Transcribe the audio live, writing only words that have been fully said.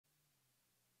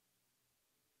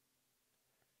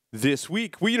This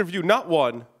week, we interview not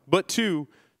one, but two,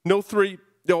 no three,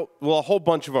 no, well, a whole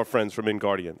bunch of our friends from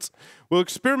Inguardians. We'll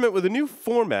experiment with a new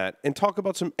format and talk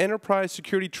about some enterprise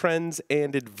security trends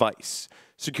and advice.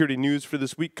 Security news for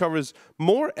this week covers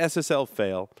more SSL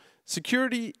fail,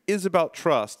 security is about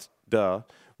trust, duh,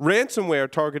 ransomware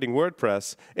targeting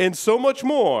WordPress, and so much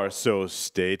more, so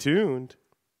stay tuned.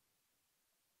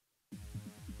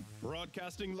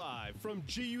 Broadcasting live from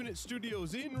G-Unit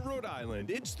Studios in Rhode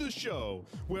Island, it's the show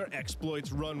where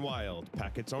exploits run wild,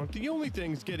 packets aren't the only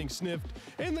things getting sniffed,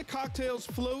 and the cocktails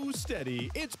flow steady.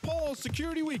 It's Paul's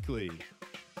Security Weekly.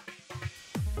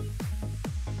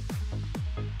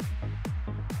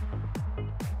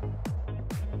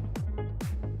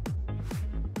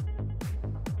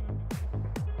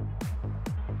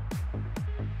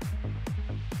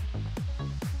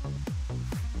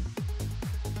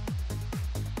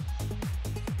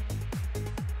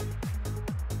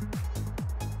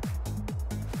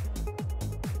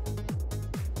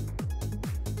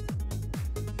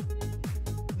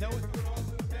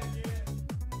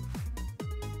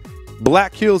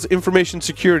 Black Hills Information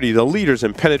Security, the leaders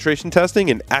in penetration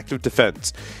testing and active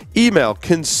defense. Email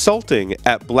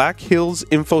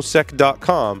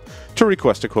consulting@blackhillsinfosec.com to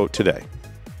request a quote today.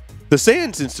 The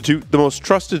SANS Institute, the most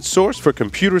trusted source for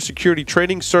computer security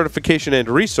training, certification, and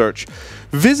research.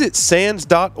 Visit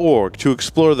sans.org to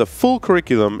explore the full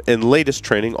curriculum and latest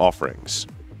training offerings.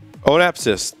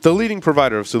 Onapsis, the leading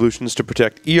provider of solutions to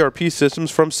protect ERP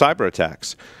systems from cyber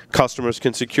attacks. Customers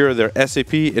can secure their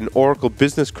SAP and Oracle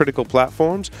business-critical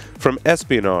platforms from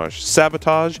espionage,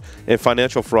 sabotage, and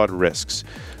financial fraud risks.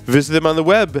 Visit them on the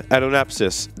web at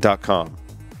onapsis.com.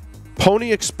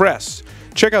 Pony Express.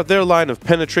 Check out their line of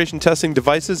penetration testing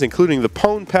devices, including the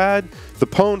Pwn Pad, the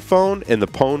Pwn Phone, and the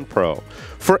Pwn Pro.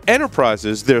 For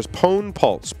enterprises, there's Pwn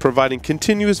Pulse, providing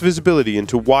continuous visibility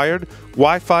into wired,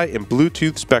 Wi-Fi, and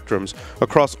Bluetooth spectrums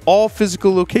across all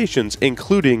physical locations,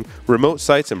 including remote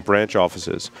sites and branch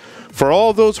offices. For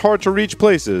all those hard-to-reach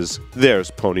places,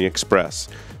 there's Pony Express.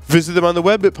 Visit them on the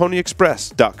web at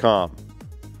ponyexpress.com.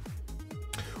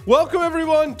 Welcome,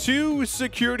 everyone, to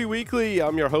Security Weekly.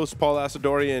 I'm your host, Paul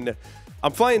Asadorian.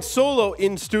 I'm flying solo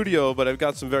in studio, but I've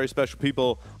got some very special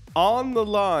people on the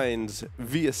lines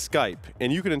via Skype,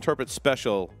 and you can interpret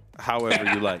special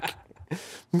however you like.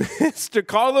 Mr.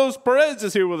 Carlos Perez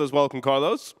is here with us. Welcome,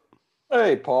 Carlos.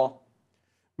 Hey, Paul.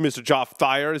 Mr. Joff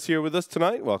Thayer is here with us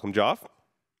tonight. Welcome, Joff.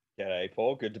 G'day,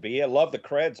 Paul. Good to be here. Love the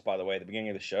creds, by the way, at the beginning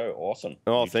of the show. Awesome.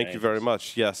 Oh, thank you very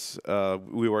much. Yes,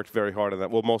 we worked very hard on that.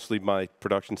 Well, mostly my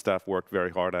production staff worked very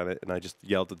hard on it, and I just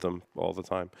yelled at them all the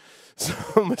time. So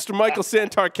Mr. Michael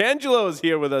Santarcangelo is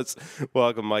here with us.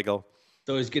 Welcome, Michael. It's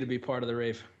always good to be part of the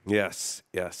rave. Yes,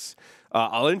 yes.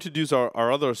 I'll introduce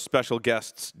our other special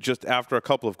guests just after a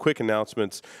couple of quick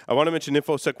announcements. I want to mention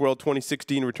InfoSec World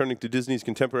 2016 returning to Disney's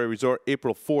Contemporary Resort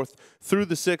April 4th through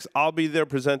the 6th. I'll be there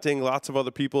presenting. Lots of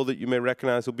other people that you may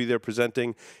recognize will be there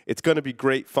presenting. It's going to be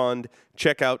great fun.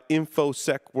 Check out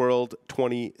InfoSec World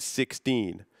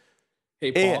 2016.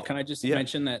 Hey, Paul, can I just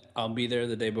mention that I'll be there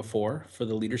the day before for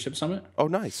the Leadership Summit? Oh,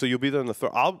 nice. So you'll be there on the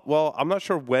 3rd. Well, I'm not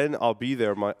sure when I'll be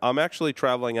there. I'm actually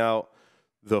traveling out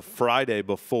the Friday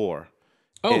before.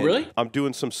 Oh, really? I'm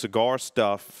doing some cigar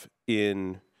stuff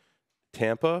in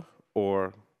Tampa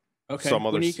or some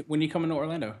other. When you coming to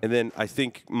Orlando? And then I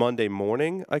think Monday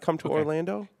morning I come to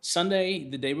Orlando. Sunday,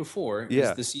 the day before,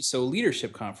 is the CISO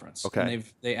Leadership Conference. Okay. And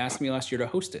they asked me last year to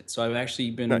host it. So I've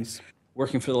actually been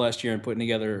working for the last year and putting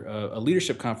together a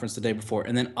leadership conference the day before.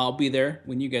 And then I'll be there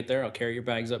when you get there. I'll carry your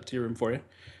bags up to your room for you.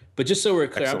 But just so we're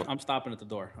clear, I'm stopping at the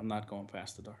door. I'm not going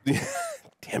past the door.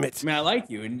 Damn it. I mean, I like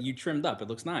you, and you trimmed up. It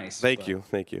looks nice. Thank you.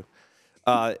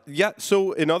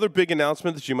 So another big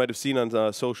announcement that you might have seen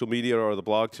on social media or the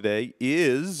blog today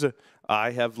is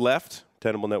I have left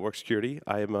Tenable Network Security.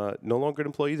 I am no longer an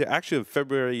employee there. Actually, on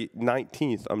February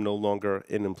 19th, I'm no longer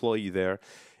an employee there.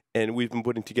 And we've been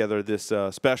putting together this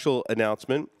special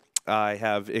announcement. I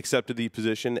have accepted the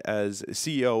position as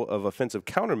CEO of Offensive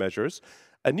Countermeasures,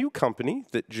 a new company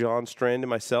that John Strand and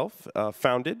myself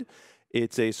founded.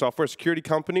 It's a software security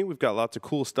company. We've got lots of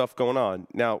cool stuff going on.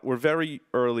 Now, we're very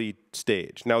early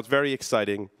stage. Now, it's very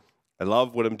exciting. I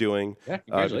love what I'm doing. Yeah,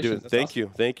 congratulations. Thank you.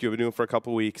 I've been doing it for a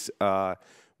couple of weeks.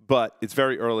 But it's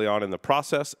very early on in the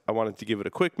process. I wanted to give it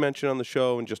a quick mention on the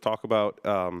show and just talk about,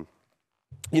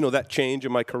 that change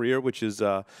in my career, which is,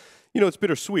 it's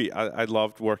bittersweet. I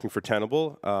loved working for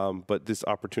Tenable, but this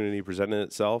opportunity presented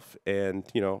itself. And,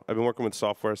 I've been working with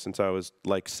software since I was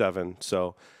like 7.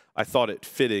 So I thought it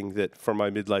fitting that for my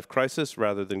midlife crisis,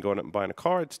 rather than going out and buying a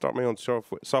car, I'd start my own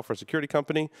software security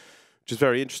company, which is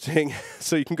very interesting.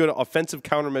 So you can go to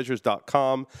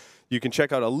offensivecountermeasures.com. You can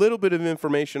check out a little bit of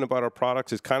information about our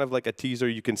products. It's kind of like a teaser.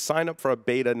 You can sign up for a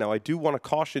beta. Now, I do want to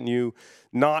caution you,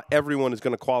 not everyone is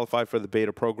going to qualify for the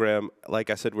beta program. Like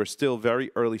I said, we're still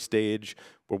very early stage.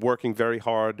 We're working very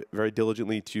hard, very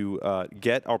diligently to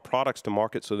get our products to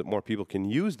market so that more people can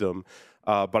use them.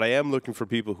 But I am looking for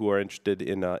people who are interested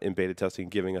in beta testing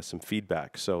and giving us some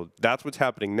feedback. So that's what's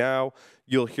happening now.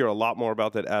 You'll hear a lot more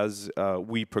about that as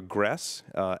we progress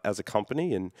as a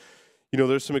company. And you know,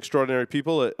 there's some extraordinary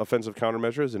people at Offensive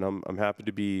Countermeasures, and I'm happy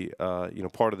to be you know,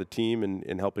 part of the team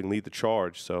and helping lead the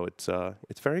charge. So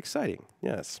it's very exciting.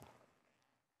 Yes,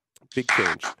 big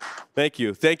change. Thank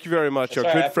you very much. Sorry,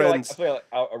 our good friends. I feel like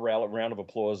a round of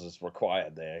applause is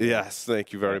required there. Yes,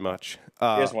 thank you very much.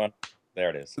 Here's one.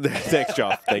 There it is. Thanks,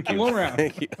 Joff. Thank you. One round.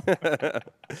 Thank you.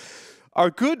 Our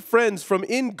good friends from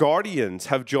Inguardians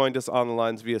have joined us on the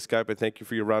lines via Skype. I thank you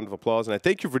for your round of applause, and I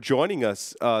thank you for joining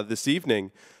us this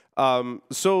evening.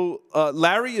 So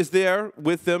Larry is there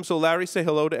with them. So Larry, say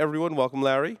hello to everyone. Welcome,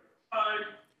 Larry. Hi.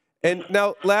 And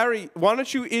now, Larry, why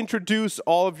don't you introduce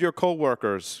all of your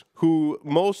coworkers who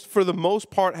for the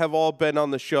most part, have all been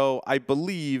on the show. I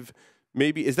believe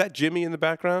maybe, is that Jimmy in the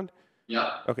background?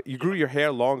 Yeah. Okay, you grew your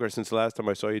hair longer since the last time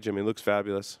I saw you, Jimmy. It looks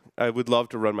fabulous. I would love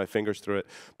to run my fingers through it.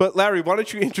 But Larry, why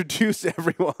don't you introduce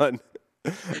everyone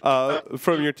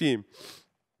from your team?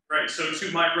 Right. So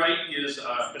to my right is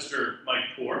Mr. Mike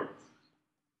Poor.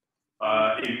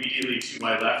 Immediately to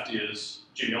my left is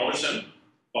Jimmy Alderson,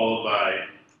 followed by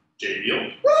Jay Beal.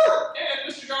 And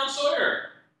Mr. John Sawyer.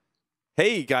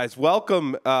 Hey, guys.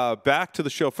 Welcome back to the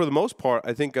show. For the most part,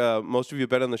 I think most of you have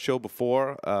been on the show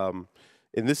before.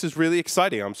 And this is really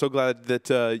exciting. I'm so glad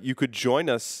that you could join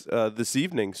us this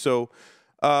evening. So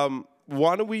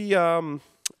why don't we,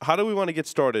 how do we want to get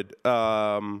started?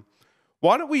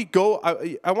 Why don't we go,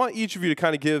 I want each of you to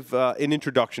kind of give an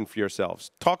introduction for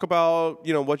yourselves. Talk about,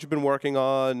 you know, what you've been working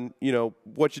on, you know,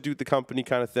 what you do at the company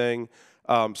kind of thing.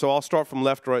 So I'll start from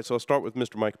left to right. So I'll start with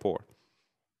Mr. Mike Poor.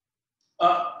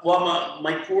 Well, I'm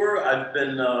Mike Poor. I've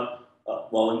been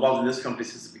involved in this company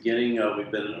since the beginning.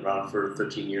 We've been around for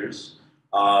 13 years.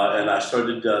 And I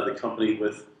started the company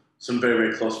with some very,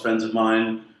 very close friends of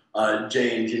mine.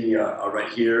 Jay and Jimmy are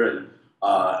right here. And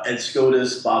Ed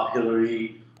Scotus, Bob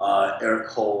Hillary, Eric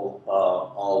Cole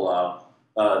all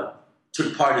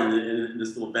took part in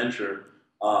this little venture.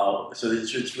 So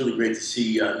it's really great to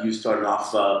see you starting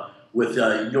off with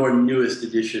your newest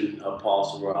edition, Paul.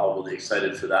 So we're all really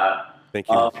excited for that. Thank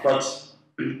you. But,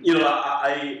 you know,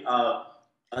 I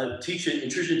teach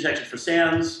intrusion detection for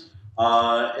SANS,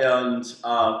 and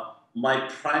my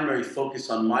primary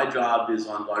focus on my job is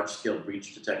on large-scale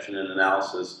breach detection and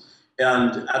analysis.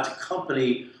 And at the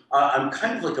company, I'm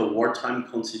kind of like a wartime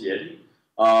consigliere,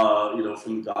 you know,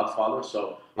 from The Godfather.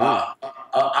 So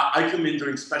I come in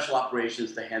during special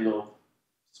operations to handle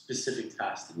specific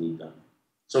tasks that need done.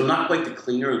 So not quite the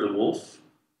cleaner or the wolf,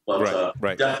 but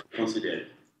right. definitely consigliere.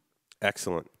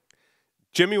 Excellent.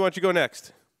 Jimmy, why don't you go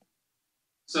next?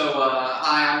 So,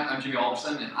 hi, I'm Jimmy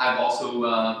Alderson, and I've also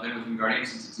been with Inguardians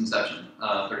since its inception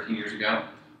 13 years ago.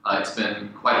 It's been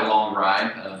quite a long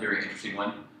ride, a very interesting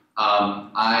one.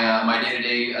 My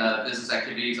day-to-day business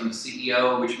activities, I'm the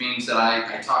CEO, which means that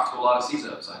I talk to a lot of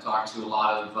CISOs. I talk to a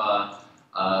lot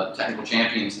of technical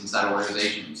champions inside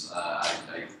organizations. I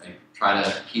try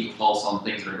to keep a pulse on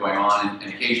things that are going on,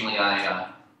 and occasionally I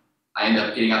end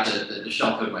up getting out the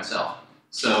shell code myself.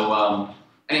 So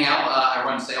anyhow, I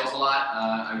run sales a lot.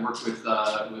 I work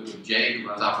with Jay, who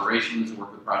runs operations,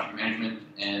 work with project management,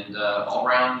 and all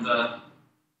around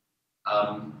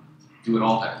do it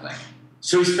all type of thing.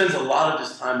 So he spends a lot of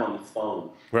his time on the phone.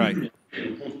 Right.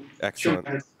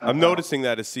 Excellent. I'm noticing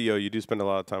that as CEO, you do spend a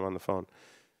lot of time on the phone.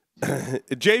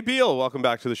 Jay Beal, welcome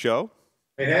back to the show.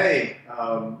 Hey,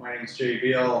 my name is Jay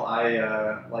Beal. I,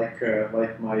 like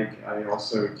Mike, I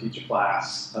also teach a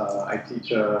class. I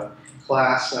teach a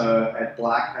class at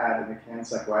Black Hat in the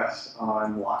CanSec West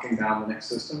on locking down Linux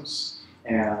systems.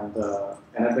 And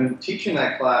I've been teaching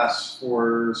that class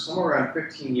for somewhere around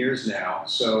 15 years now.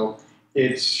 So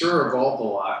it's sure evolved a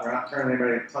lot. We're not telling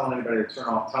anybody to turn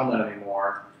off Telnet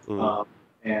anymore.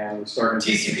 And we're starting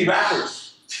TCP backwards.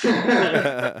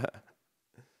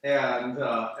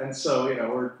 And so, you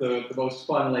know, the most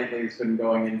fun lately has been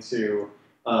going into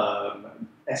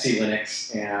SE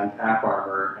Linux and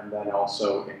AppArmor, and then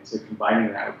also into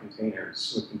combining that with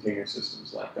containers, with container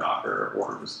systems like Docker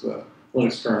or just the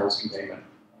Linux kernel's containment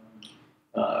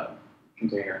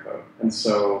container code. And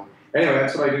so, anyway,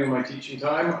 that's what I do in my teaching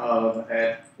time.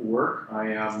 At work, I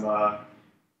am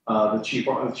the chief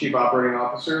operating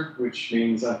officer, which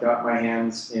means I've got my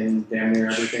hands in damn near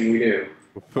everything we do.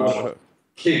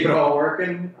 keep it all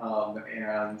working,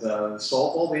 and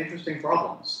solve all the interesting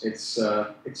problems. It's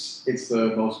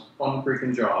the most fun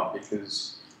freaking job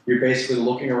because you're basically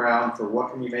looking around for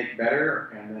what can you make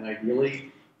better, and then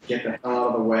ideally get the hell out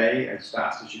of the way as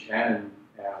fast as you can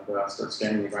and start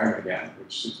scanning the environment again,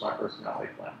 which suits my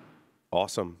personality plan.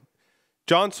 Awesome.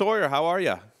 John Sawyer, how are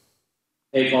you?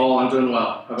 Hey, Paul, I'm doing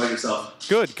well. How about yourself?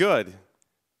 Good, good.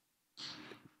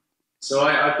 So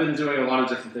I've been doing a lot of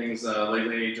different things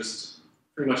lately, just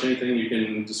pretty much anything you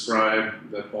can describe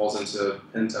that falls into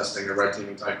pen testing or red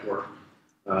teaming type work.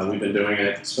 We've been doing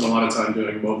it. Spent a lot of time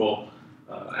doing mobile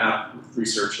app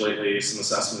research lately, some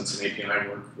assessments and API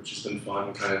work, which has been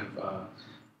fun, kind of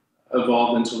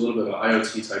evolved into a little bit of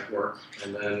IoT type work.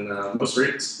 And then most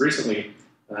recently,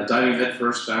 diving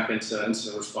headfirst back into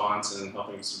incident response and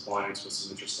helping some clients with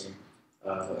some interesting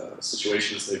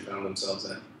situations they found themselves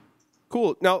in.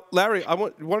 Cool. Now, Larry,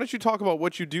 why don't you talk about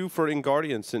what you do for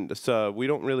Inguardians, since we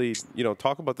don't really,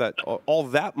 talk about that all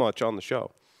that much on the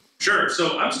show. Sure.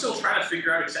 So I'm still trying to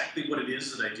figure out exactly what it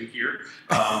is that I do here.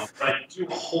 But I do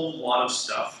a whole lot of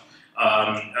stuff.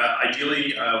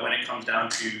 Ideally, when it comes down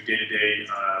to day-to-day,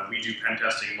 we do pen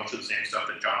testing, much of the same stuff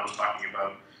that John was talking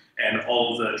about, and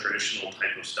all of the traditional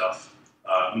type of stuff.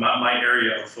 My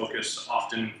area of focus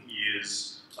often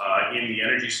is in the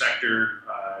energy sector,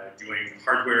 doing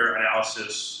hardware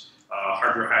analysis,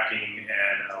 hardware hacking,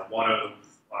 and a lot of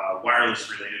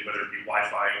wireless related, whether it be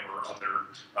Wi-Fi or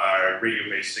other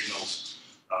radio-based signals.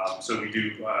 So we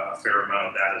do a fair amount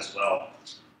of that as well.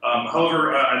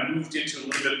 However, I moved into a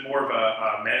little bit more of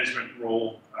a management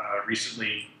role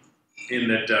recently, in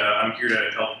that I'm here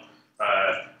to help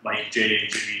Mike, Jay, and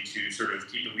Jimmy to sort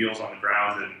of keep the wheels on the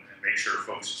ground and make sure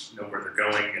folks know where they're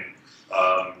going, and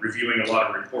reviewing a lot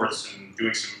of reports and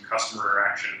doing some customer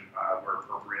action where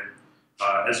appropriate.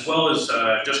 As well as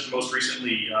just most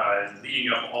recently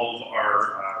leading up all of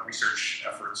our research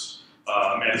efforts.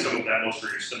 And some of that most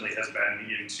recently has been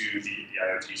into the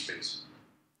IoT space.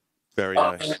 Very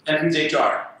nice. And he's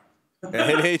HR.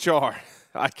 And HR.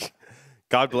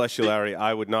 God bless you, Larry.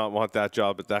 I would not want that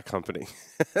job at that company.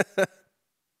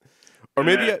 Or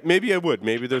maybe I would.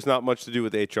 Maybe there's not much to do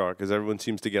with HR because everyone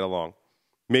seems to get along.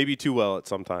 Maybe too well at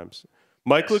sometimes.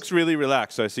 Mike looks really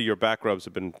relaxed. So I see your back rubs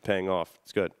have been paying off.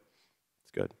 It's good.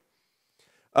 It's good.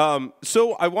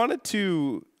 So I wanted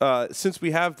to, since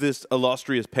we have this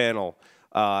illustrious panel,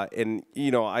 and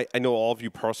I know all of you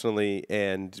personally,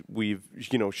 and we've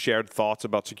shared thoughts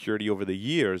about security over the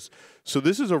years. So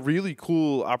this is a really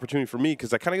cool opportunity for me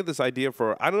because I kind of get this idea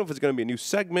for, I don't know if it's going to be a new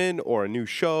segment or a new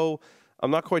show. I'm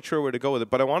not quite sure where to go with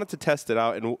it, but I wanted to test it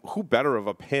out, and who better of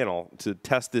a panel to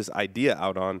test this idea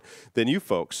out on than you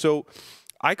folks. So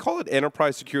I call it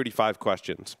Enterprise Security 5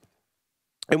 Questions.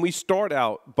 And we start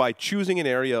out by choosing an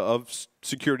area of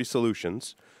security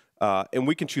solutions, and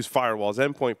we can choose firewalls,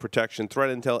 endpoint protection,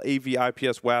 threat intel, AV,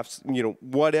 IPS, WAFs,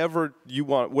 whatever you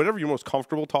want, whatever you're most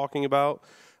comfortable talking about.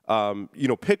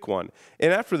 Pick one.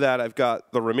 And after that, I've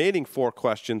got the remaining 4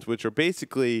 questions, which are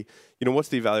basically, what's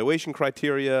the evaluation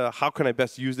criteria? How can I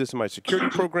best use this in my security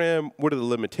program? What are the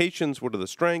limitations? What are the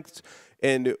strengths?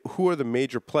 And who are the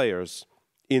major players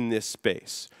in this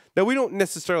space? Now, we don't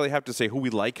necessarily have to say who we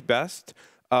like best,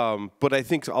 but I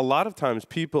think a lot of times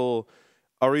people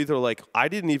are either like, I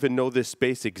didn't even know this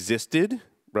space existed,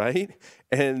 right?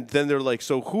 And then they're like,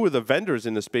 so who are the vendors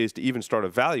in the space to even start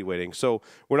evaluating? So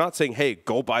we're not saying, hey,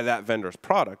 go buy that vendor's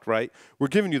product, right? We're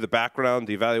giving you the background,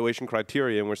 the evaluation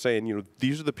criteria, and we're saying,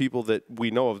 these are the people that we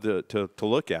know of to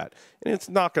look at. And it's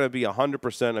not going to be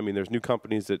 100%. I mean, there's new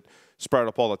companies that sprout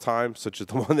up all the time, such as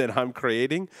the one that I'm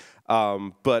creating.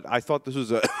 But I thought this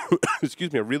was a,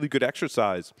 excuse me, a really good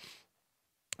exercise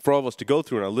for all of us to go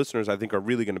through, and our listeners, I think, are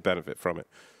really going to benefit from it.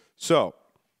 So,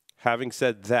 having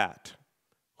said that,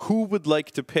 who would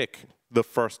like to pick the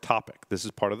first topic? This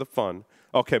is part of the fun.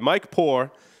 Okay, Mike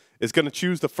Poor is going to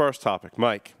choose the first topic.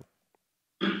 Mike.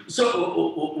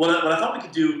 So what I thought we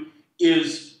could do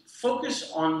is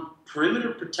focus on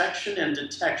perimeter protection and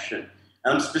detection.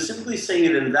 And I'm specifically saying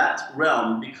it in that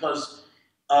realm because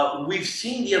we've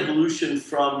seen the evolution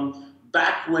from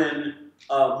back when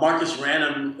Marcus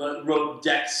Random wrote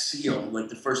DEX Seal, like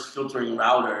the first filtering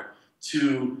router,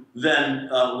 to then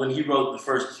when he wrote the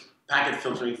first packet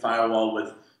filtering firewall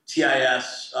with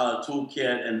TIS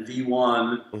toolkit and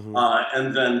V1,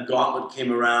 and then Gauntlet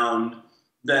came around.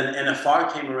 Then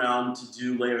NFR came around to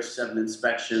do layer 7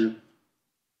 inspection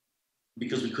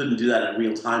because we couldn't do that in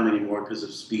real time anymore because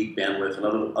of speed, bandwidth, and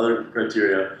other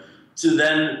criteria. So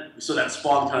that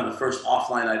spawned kind of the first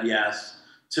offline IDS.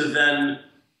 To then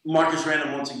Marcus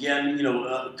Random once again,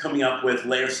 coming up with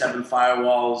layer 7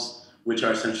 firewalls, which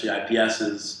are essentially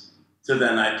IPSs. to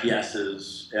then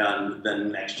IPSs and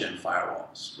then next-gen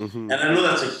firewalls. And I know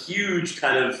that's a huge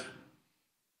kind of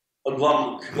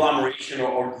agglomeration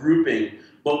or grouping,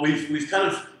 but we've kind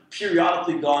of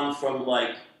periodically gone from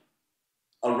like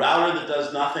a router that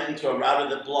does nothing to a router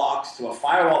that blocks to a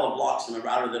firewall that blocks and a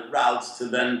router that routes to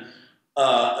then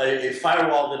a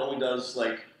firewall that only does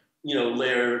like, you know,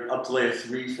 up to layer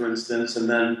 3, for instance, and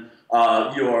then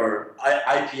your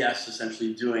IPS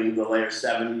essentially doing the layer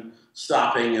 7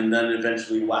 stopping, and then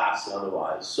eventually WAFs and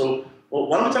otherwise. So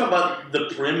why don't we talk about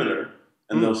the perimeter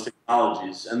and those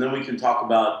technologies, and then we can talk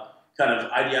about kind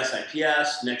of IDS,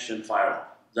 IPS, next-gen firewall.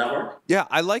 Does that work? Yeah,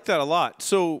 I like that a lot.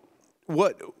 So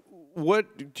what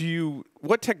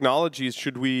technologies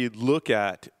should we look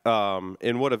at,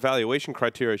 and what evaluation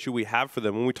criteria should we have for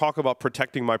them when we talk about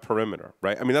protecting my perimeter,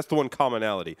 right? I mean, that's the one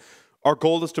commonality. Our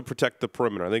goal is to protect the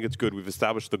perimeter. I think it's good. We've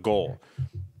established the goal.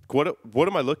 What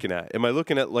am I looking at? Am I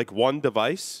looking at like one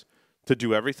device to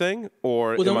do everything,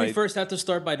 or well, don't we first have to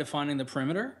start by defining the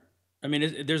perimeter? I mean,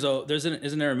 isn't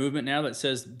there a movement now that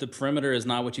says the perimeter is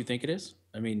not what you think it is?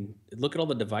 I mean, look at all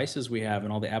the devices we have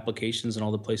and all the applications and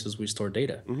all the places we store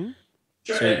data.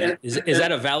 Sure. So is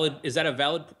that a valid thing to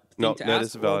ask? That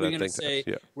is a valid thing to ask.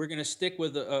 Yeah. We're going to stick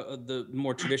with the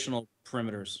more traditional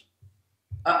perimeters.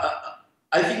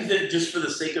 I think that just for the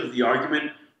sake of the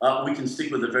argument, we can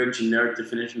stick with a very generic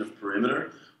definition of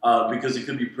perimeter, because it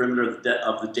could be perimeter of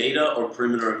the data, or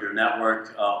perimeter of your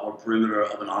network, or perimeter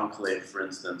of an enclave, for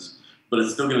instance. But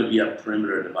it's still going to be a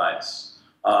perimeter device.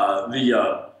 And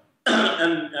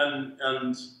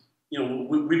you know,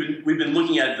 we've been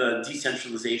looking at the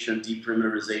decentralization,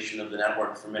 deperimeterization of the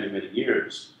network for many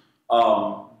years.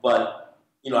 But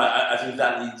you know, I think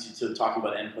that leads you to talking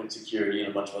about endpoint security and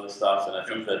a bunch of other stuff. And I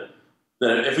think that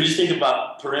if we just think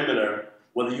about perimeter,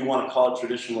 whether you want to call it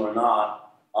traditional or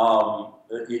not,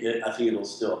 I think it'll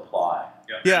still apply.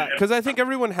 Yeah, because I think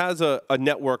everyone has a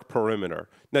network perimeter.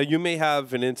 Now, you may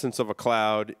have an instance of a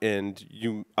cloud, and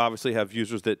you obviously have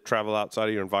users that travel outside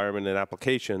of your environment and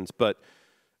applications. But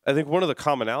I think one of the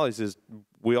commonalities is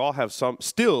we all have some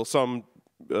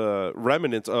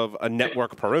remnants of a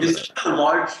network perimeter. Is that a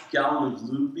large gallon of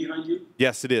lube behind you?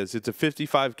 Yes, it is. It's a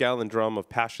 55-gallon drum of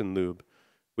Passion Lube,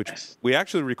 which we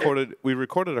actually recorded. We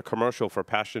recorded a commercial for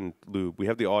Passion Lube. We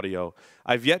have the audio.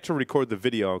 I've yet to record the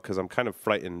video because I'm kind of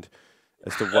frightened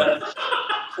as to what.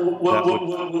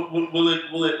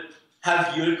 Will it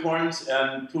have unicorns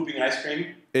and pooping ice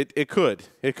cream? It could.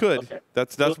 Okay.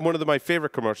 That's one of my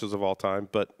favorite commercials of all time.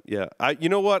 But yeah, you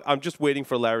know what? I'm just waiting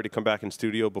for Larry to come back in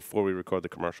studio before we record the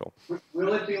commercial.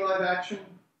 Will it be live action?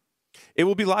 It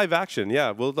will be live action.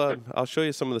 Yeah, I'll show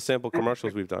you some of the sample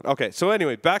commercials we've done. Okay, so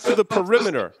anyway, back to the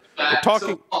perimeter. We're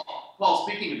talking. So, Paul,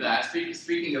 speaking of that,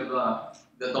 speaking of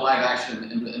the live action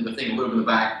and the thing a little bit in the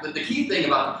back, the key thing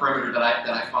about the perimeter that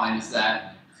I find is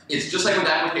that it's just like with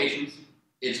applications.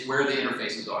 It's where the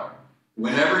interfaces are.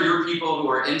 Whenever your people who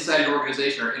are inside your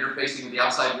organization are interfacing with the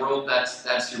outside world,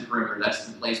 that's your perimeter. That's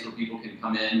the place where people can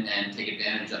come in and take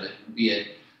advantage of it, be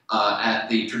it at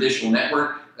the traditional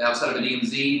network outside of an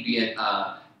EMZ, be it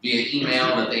via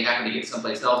email that they happen to get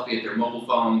someplace else, be it their mobile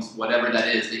phones, whatever that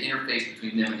is. The interface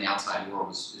between them and the outside world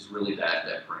is really that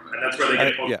perimeter. And that's where they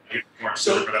get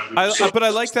more. But I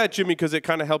like that, Jimmy, because it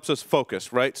kind of helps us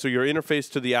focus, right? So your interface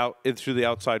through the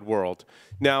outside world.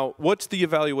 Now, what's the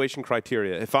evaluation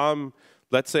criteria? If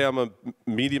let's say I'm a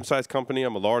medium-sized company,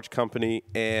 I'm a large company,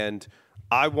 and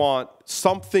I want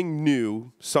something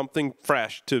new, something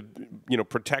fresh to,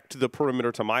 protect the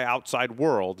perimeter to my outside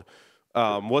world.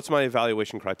 What's my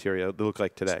evaluation criteria look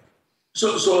like today?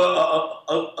 So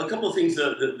a couple of things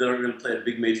that are going to play a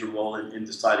big major role in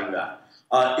deciding that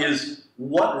is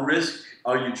what risk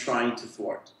are you trying to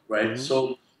thwart, right?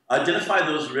 So identify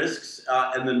those risks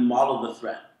and then model the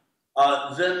threat.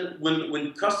 Then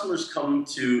when customers come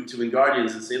to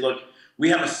Inguardians and say, look, we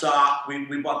have a SOC,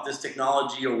 we bought this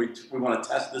technology, or we want to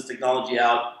test this technology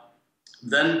out,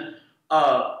 then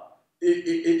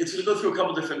it's going to go through a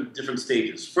couple different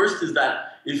stages. First is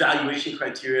that evaluation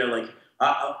criteria, like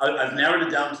I've narrowed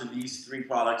it down to these 3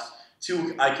 products.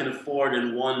 2 I can afford,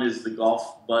 and 1 is the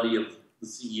golf buddy of the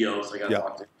CEOs I got to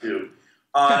talk to too.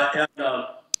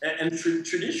 And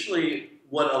traditionally,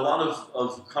 what a lot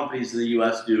of companies in the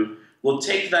US do will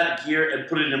take that gear and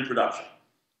put it in production.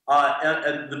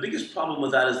 And the biggest problem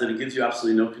with that is that it gives you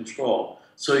absolutely no control.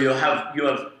 So you have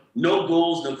no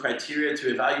goals, no criteria to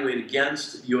evaluate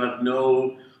against. You have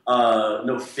no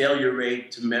failure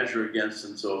rate to measure against,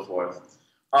 and so forth.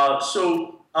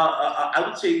 So I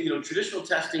would say traditional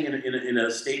testing in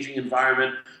a staging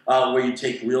environment where you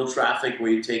take real traffic,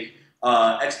 where you take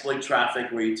exploit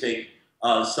traffic, where you take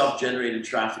self-generated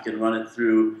traffic and run it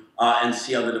through and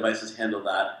see how the devices handle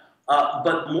that.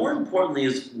 But more importantly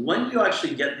is when you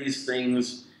actually get these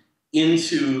things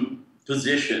into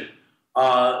position,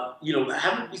 have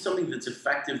it be something that's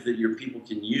effective that your people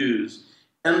can use,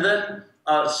 and then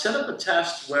set up a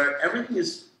test where everything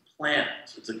is planned.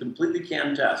 It's a completely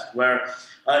canned test where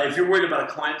if you're worried about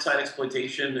a client-side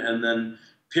exploitation and then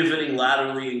pivoting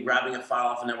laterally and grabbing a file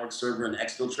off a network server and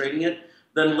exfiltrating it,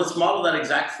 then let's model that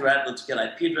exact threat. Let's get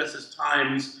IP addresses,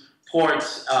 times,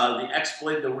 ports, the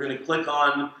exploit that we're going to click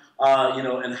on,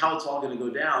 and how it's all going to go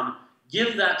down.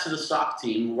 Give that to the SOC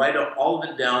team, write all of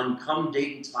it down, come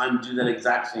date and time, do that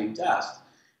exact same test.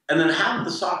 And then have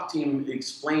the SOC team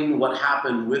explain what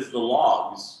happened with the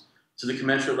logs to the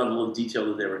commensurate level of detail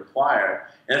that they require.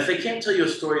 And if they can't tell you a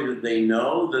story that they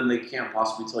know, then they can't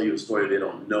possibly tell you a story they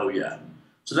don't know yet.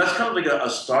 So that's kind of like a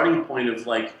starting point of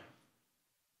like,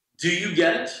 do you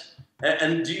get it?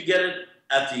 And do you get it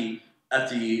at the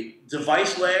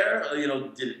device layer?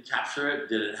 Did it capture it?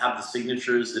 Did it have the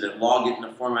signatures? Did it log it in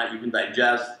a format you can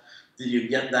digest? Did you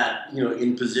get that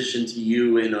in position to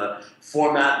you in a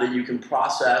format that you can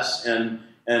process and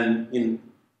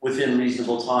within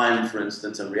reasonable time, for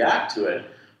instance, and react to it?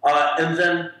 And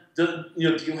then do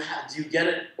you get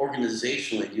it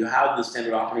organizationally? Do you have the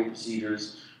standard operating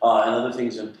procedures and other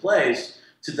things in place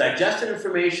to digest that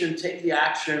information, take the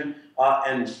action,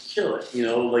 and kill it?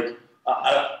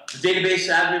 The database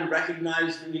admin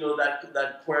recognized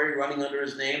that query running under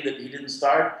his name that he didn't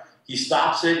start. He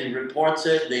stops it, he reports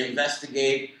it, they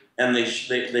investigate, and they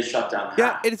shut down.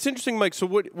 Yeah, and it's interesting, Mike. So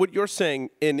what you're saying,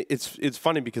 and it's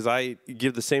funny because I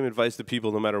give the same advice to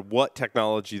people no matter what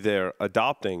technology they're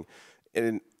adopting,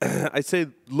 and I say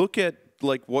look at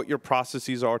like what your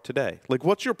processes are today. Like,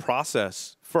 what's your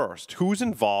process first? Who's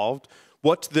involved?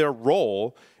 What's their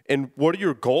role? And what are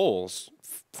your goals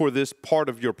for this part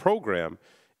of your program?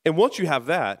 And once you have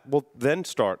that, well, then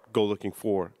go looking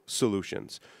for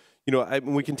solutions.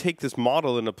 We can take this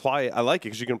model and apply it. I like it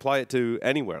because you can apply it to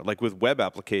anywhere, like with web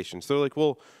applications. They're like,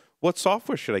 well, what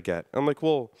software should I get? I'm like,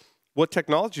 well, what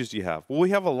technologies do you have? Well,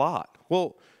 we have a lot.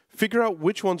 Well, figure out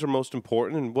which ones are most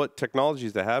important and what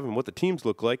technologies they have and what the teams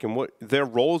look like and what their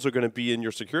roles are going to be in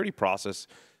your security process.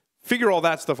 Figure all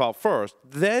that stuff out first,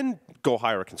 then go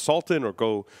hire a consultant or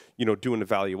go, do an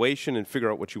evaluation and figure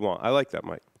out what you want. I like that,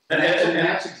 Mike. And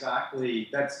that's exactly,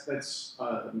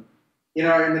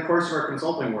 in the course of our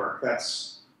consulting work,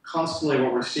 that's constantly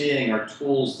what we're seeing are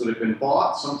tools that have been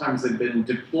bought. Sometimes they've been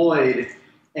deployed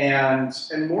and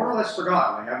more or less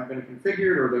forgotten. They haven't been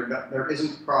configured, or there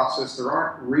isn't a process. There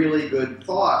aren't really good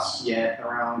thoughts yet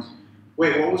around,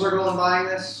 wait, what was our goal in buying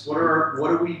this? What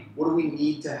do we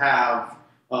need to have?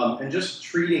 And just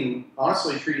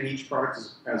honestly treating each product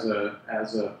as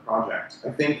a project.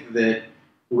 I think that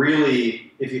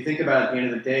really, if you think about it at the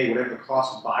end of the day, whatever the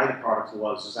cost to buy the product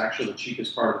was is actually the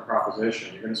cheapest part of the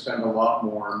proposition. You're going to spend a lot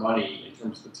more money in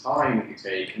terms of the time that you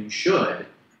take, and you should,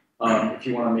 if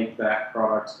you want to make that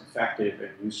product effective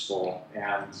and useful,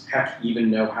 and have to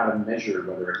even know how to measure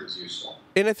whether it was useful.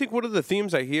 And I think one of the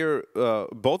themes I hear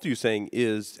both of you saying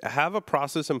is have a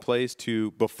process in place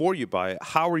before you buy it,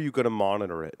 how are you going to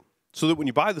monitor it? So that when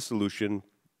you buy the solution,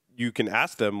 you can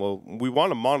ask them, well, we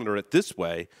want to monitor it this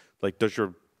way. Like, does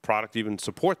your product even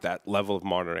support that level of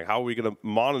monitoring? How are we going to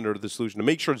monitor the solution to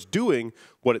make sure it's doing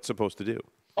what it's supposed to do?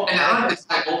 And I like to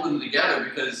tie both of them together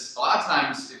because a lot of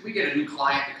times if we get a new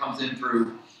client that comes in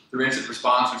through incident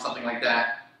response or something like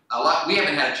that, we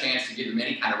haven't had a chance to give them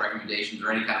any kind of recommendations or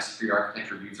any kind of security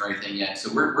architecture reviews or anything yet.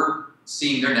 So we're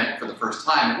seeing their network for the first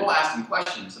time, and we'll ask them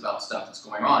questions about stuff that's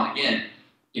going on. Again,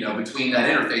 between that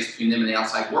interface between them and the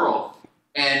outside world,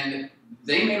 and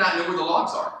they may not know where the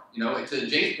logs are. To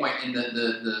Jay's point, in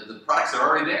the products are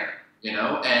already there.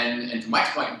 And to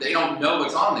Mike's point, they don't know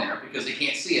what's on there because they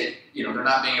can't see it. They're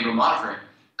not being able to monitor it.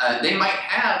 They might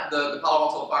have the Palo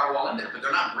Alto firewall in there, but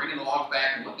they're not bringing the logs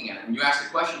back and looking at it. When you ask the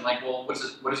question like, well, what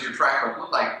does your track record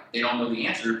look like? They don't know the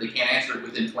answer. If they can't answer it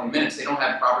within 20 minutes, they don't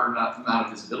have proper amount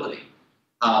of visibility.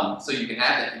 So you can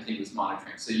have that continuous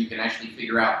monitoring. So you can actually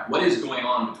figure out what is going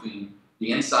on between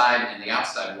the inside and the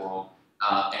outside world,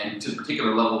 and to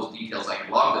particular levels of details I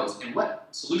can log those. And what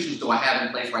solutions do I have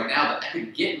in place right now that I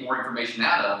could get more information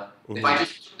out of if I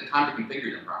just took the time to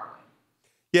configure them properly?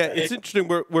 Yeah, it's interesting.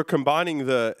 We're combining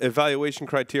the evaluation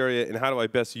criteria and how do I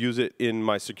best use it in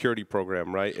my security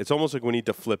program, right? It's almost like we need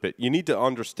to flip it. You need to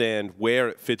understand where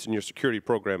it fits in your security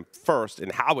program first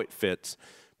and how it fits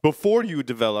before you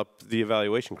develop the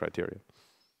evaluation criteria.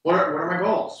 What are my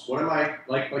goals? What am I,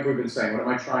 like we've been saying, what am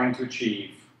I trying to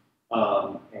achieve?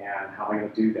 And how am I going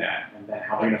to do that? And then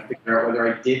how am I going to figure out whether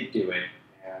I did do it?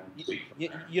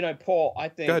 And Paul, I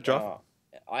think go ahead, Josh.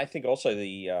 I think also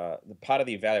the part of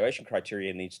the evaluation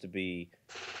criteria needs to be,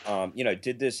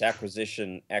 did this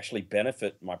acquisition actually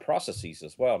benefit my processes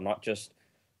as well? Not just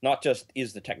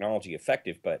is the technology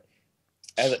effective, but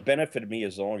has it benefited me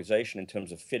as an organization in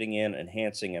terms of fitting in,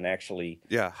 enhancing, and actually.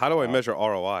 Yeah. How do I measure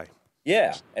ROI?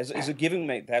 Yeah. Is it giving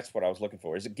me? That's what I was looking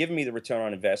for. Is it giving me the return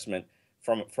on investment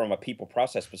from a people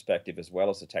process perspective as well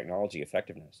as the technology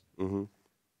effectiveness? Mm-hmm.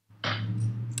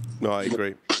 No, I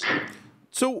agree.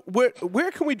 So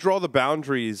where can we draw the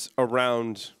boundaries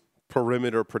around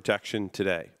perimeter protection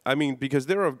today? I mean, because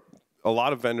there are a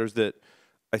lot of vendors that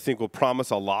I think will promise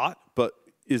a lot, but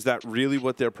is that really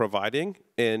what they're providing?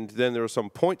 And then there are some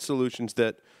point solutions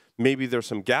that maybe there's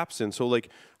some gaps in. So like,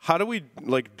 how do we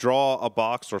like draw a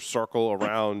box or circle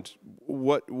around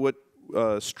what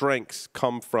strengths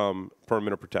come from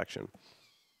perimeter protection?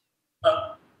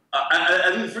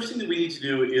 I think the first thing that we need to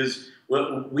do is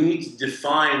we need to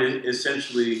define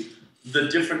essentially the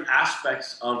different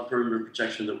aspects of perimeter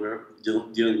protection that we're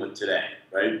dealing with today,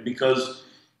 right? Because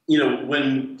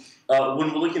when we're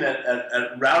looking at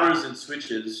routers and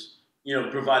switches,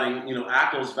 providing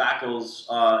ACLs, VACLs,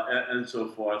 and so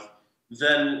forth,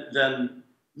 then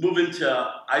move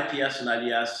into IPS and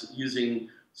IDS using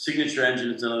signature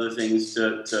engines and other things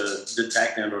to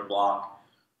detect and or block.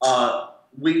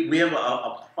 We have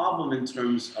a problem in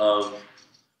terms of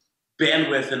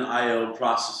bandwidth and I/O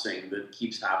processing that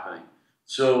keeps happening.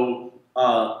 So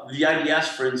the IDS,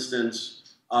 for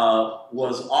instance,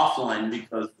 was offline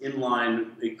because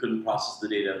inline it couldn't process the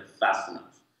data fast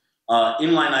enough.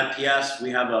 Inline IPS, we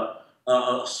have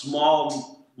a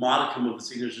small modicum of the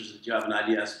signatures that you have in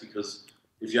IDS because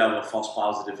if you have a false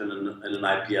positive in an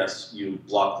IPS, you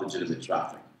block legitimate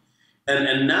traffic.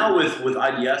 And now with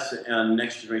IDS and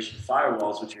next generation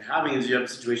firewalls, what you're having is you have a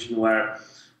situation where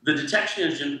the detection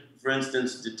engine, for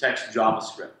instance, detects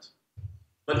JavaScript,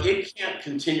 but it can't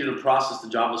continue to process the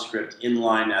JavaScript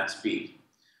inline at speed.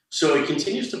 So it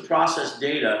continues to process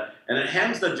data, and it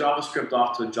hands that JavaScript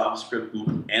off to a JavaScript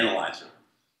analyzer.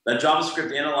 That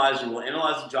JavaScript analyzer will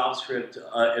analyze the JavaScript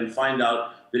and find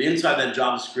out that inside that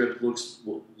JavaScript looks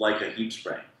like a heap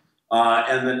spray.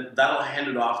 And then that'll hand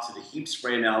it off to the heap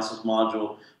spray analysis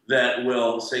module that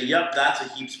will say, yep, that's a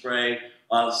heap spray.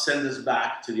 Send this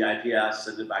back to the IPS,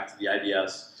 send it back to the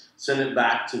IDS, send it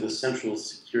back to the central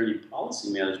security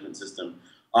policy management system,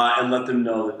 and let them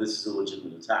know that this is a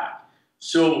legitimate attack.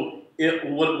 So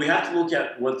what we have to look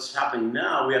at what's happening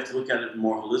now, we have to look at it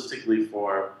more holistically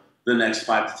for the next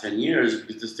 5 to 10 years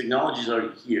because this technology is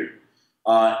already here.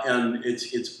 And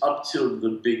it's up to the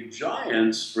big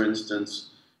giants, for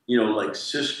instance, like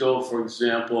Cisco, for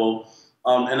example.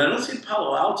 And I don't say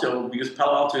Palo Alto because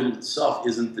Palo Alto in itself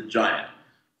isn't the giant.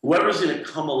 Whoever's going to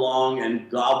come along and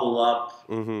gobble up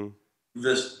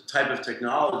this type of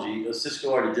technology, Cisco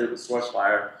already did it with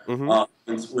SourceFire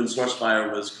when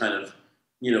SourceFire was kind of,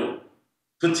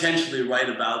 potentially right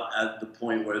about at the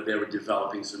point where they were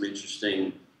developing some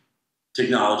interesting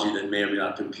technology that may or may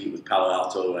not compete with Palo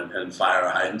Alto and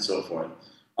FireEye and so forth.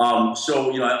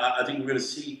 I think we're going to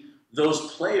see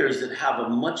those players that have a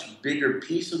much bigger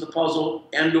piece of the puzzle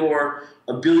and or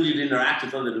ability to interact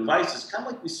with other devices, kind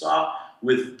of like we saw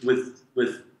with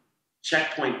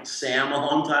Checkpoint SAM a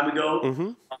long time ago.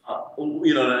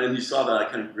 And you saw that I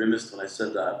kind of grimaced when I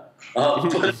said that.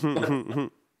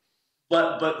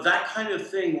 But that kind of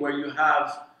thing where you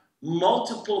have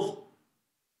multiple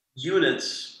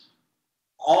units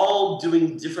all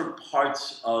doing different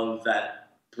parts of that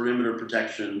perimeter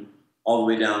protection all the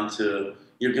way down to,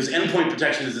 because endpoint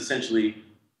protection is essentially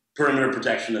perimeter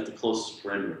protection at the closest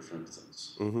perimeter, for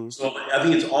instance. So I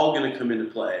think it's all going to come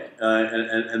into play,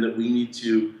 and that we need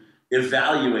to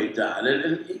evaluate that.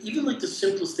 And even like the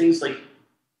simplest things like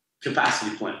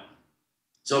capacity plan.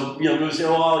 So, we say,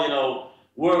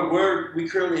 we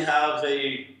currently have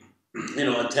a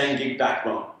 10 gig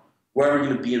backbone. Where are we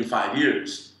going to be in 5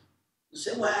 years? You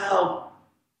say, well,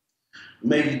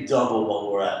 maybe double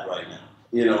what we're at right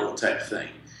now, type thing.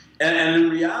 And in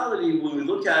reality, when we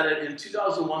look at it, in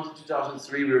 2001 to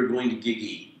 2003, we were going to gig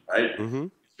E, right?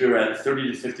 We were at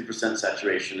 30 to 50%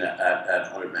 saturation at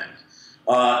 100 meg.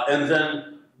 And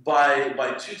then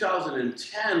by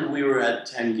 2010, we were at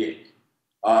 10 gig.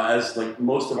 As like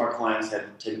most of our clients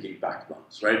had 10 gig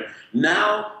backbones, right?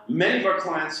 Now, many of our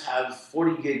clients have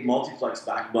 40 gig multiplex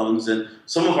backbones, and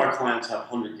some of our clients have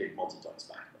 100 gig multiplex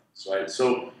backbones, right?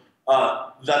 So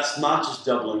that's not just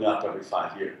doubling up every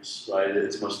 5 years, right?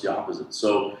 It's much the opposite.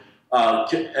 So,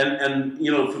 if we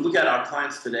look at our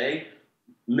clients today,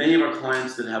 many of our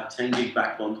clients that have 10 gig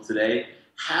backbones today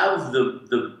have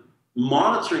the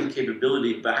monitoring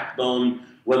capability backbone,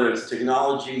 whether it's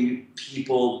technology,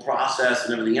 people, process,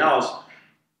 and everything else,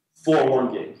 for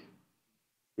 1 gig,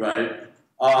 right?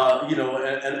 You know,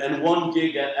 and 1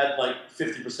 gig at like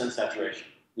 50% saturation,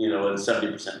 you know, and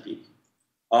 70% peak.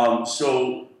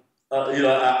 You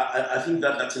know, I think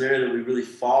that that's an area that we really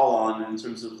fall on in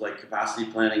terms of like capacity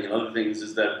planning and other things,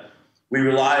 is that we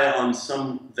rely on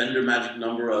some vendor magic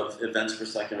number of events per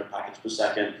second or packets per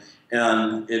second,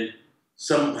 and it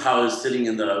somehow is sitting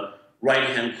in the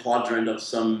right-hand quadrant of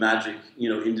some magic, you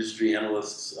know, industry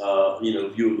analyst's, you know,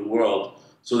 view of the world.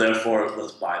 So therefore,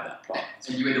 let's buy that product.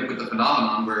 And you end up with the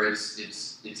phenomenon where it's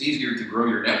easier to grow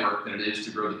your network than it is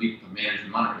to grow the people to manage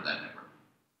and monitor that network.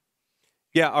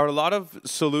 Yeah, are a lot of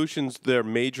solutions their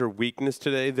major weakness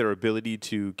today, their ability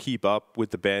to keep up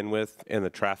with the bandwidth and the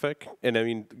traffic? And I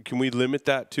mean, can we limit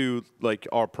that to like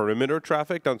our perimeter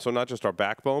traffic, so not just our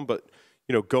backbone, but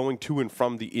you know, going to and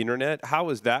from the internet? How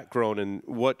has that grown, and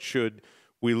what should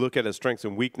we look at as strengths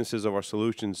and weaknesses of our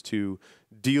solutions to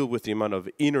deal with the amount of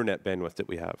internet bandwidth that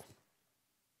we have?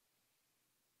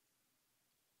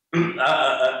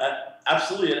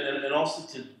 Absolutely, and also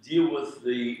to deal with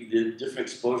the different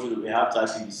exposure that we have to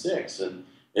IPv6. And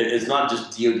it's not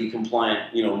just DoD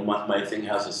compliant, you know, my thing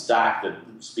has a stack that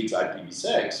speaks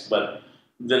IPv6, but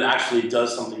that actually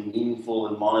does something meaningful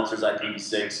and monitors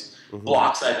IPv6,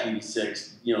 blocks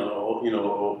IPv6, you know,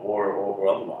 or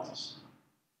otherwise.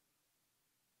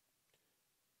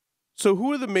 So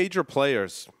who are the major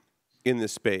players in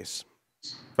this space?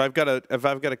 If I've got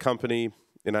a company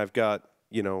and I've got,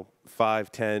 you know,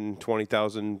 5, 10,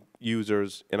 20,000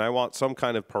 users, and I want some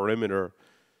kind of perimeter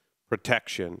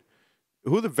protection,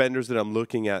 who are the vendors that I'm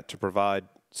looking at to provide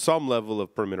some level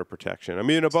of perimeter protection? I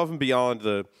mean, above and beyond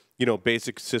the, you know,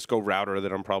 basic Cisco router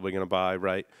that I'm probably going to buy,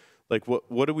 right? Like,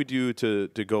 what do we do to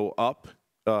go up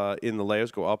in the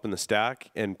layers, go up in the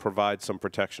stack, and provide some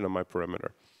protection on my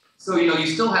perimeter? So, you know, you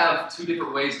still have two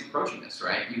different ways of approaching this,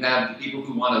 right? You have the people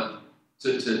who want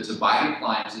to buy the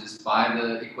appliances, buy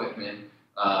the equipment,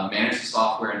 manage the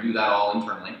software, and do that all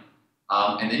internally.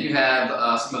 And then you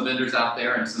have some vendors out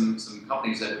there and some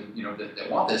companies that, you know, that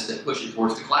want this, that push it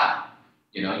towards the cloud.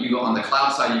 You know, you go on the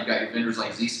cloud side, you've got your vendors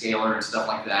like Zscaler and stuff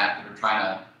like that are trying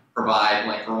to provide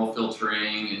like role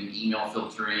filtering and email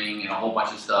filtering and a whole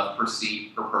bunch of stuff per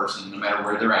seat, per person, no matter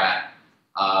where they're at,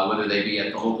 whether they be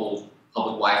at the local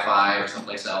public Wi-Fi or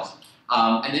someplace else.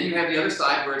 And then you have the other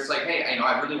side where it's like, hey, you know,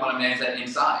 I really want to manage that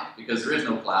inside because there is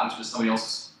no cloud. It's just somebody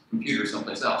else's computer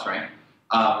someplace else, right?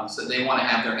 So they want to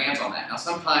have their hands on that. Now,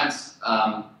 sometimes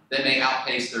they may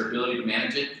outpace their ability to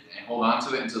manage it and hold on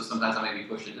to it, and so sometimes I may be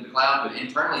pushed into the cloud. But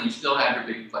internally, you still have your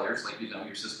big players, like, you know,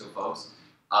 your Cisco folks.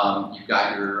 You've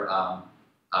got your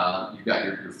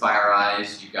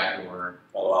FireEyes, you've got your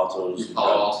Palo Altos,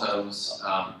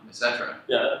 etc.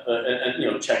 Yeah, and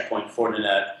you know, Checkpoint,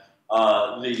 Fortinet.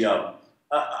 I'm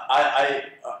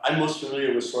most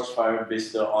familiar with SourceFire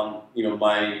based on, you know,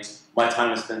 my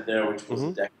time I spent there, which was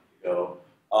a decade ago,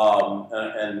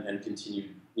 and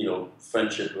continued, you know,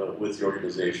 friendship with the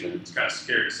organization. It's kind of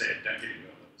scary to say a decade ago,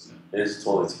 isn't it? It's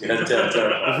totally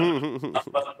terrible.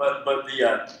 but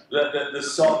the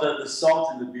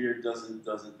salt in the beer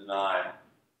doesn't deny.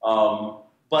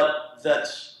 But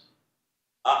that's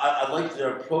I like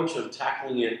their approach of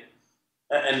tackling it,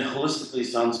 and holistically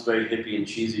sounds very hippie and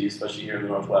cheesy, especially here in the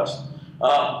Northwest.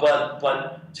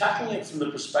 But tackling it from the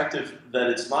perspective that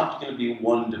it's not going to be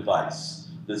one device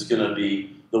that's going to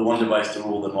be the one device to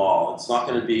rule them all. It's not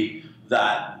going to be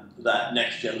that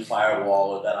next-gen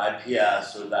firewall or that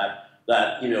IPS or that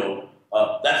you know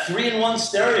that 3-in-1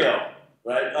 stereo,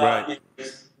 right? Right.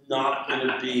 It's not going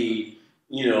to be,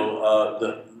 you know,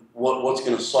 what's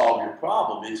going to solve your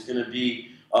problem. It's going to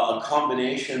be a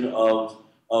combination of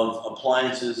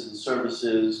appliances and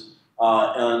services,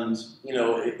 and you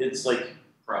know, it's like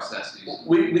processes.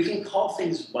 We can call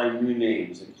things by new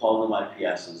names and call them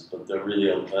IPSs, but they're really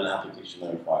an application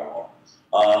layer firewall,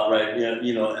 right?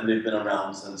 You know, and they've been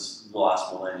around since the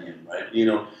last millennium, right? You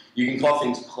know, you can call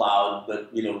things cloud, but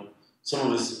you know, some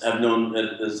of us have known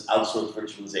it as outsourced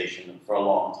virtualization for a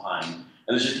long time,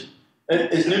 and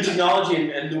it's new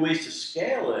technology and new ways to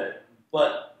scale it.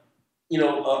 But you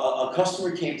know, a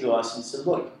customer came to us and said,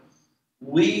 look,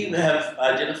 we have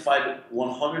identified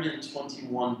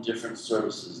 121 different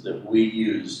services that we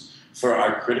use for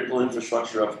our critical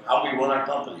infrastructure of how we run our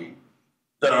company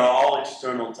that are all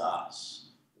external to us,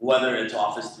 whether it's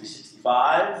Office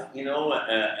 365, you know,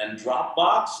 and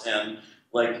Dropbox, and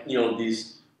like, you know,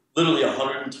 these literally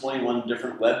 121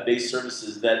 different web-based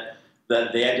services that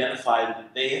they identified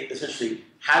that they essentially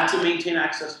had to maintain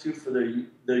access to for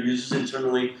their users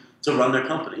internally to run their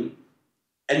company,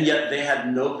 and yet they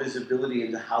had no visibility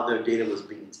into how their data was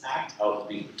being attacked, how it was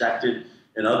being protected,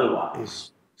 and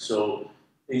otherwise. So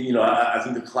I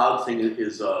think the cloud thing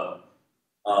is a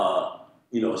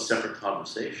separate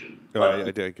conversation. No, I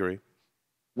agree.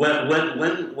 When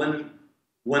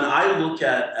I look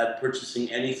at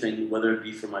purchasing anything, whether it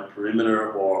be for my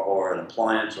perimeter or an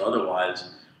appliance or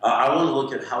otherwise, I want to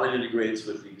look at how it integrates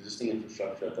with the existing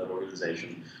infrastructure at that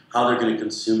organization, how they're going to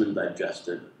consume and digest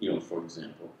it, for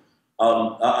example.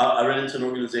 I ran into an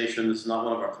organization, this is not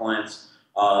one of our clients,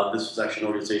 this was actually an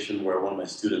organization where one of my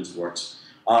students works,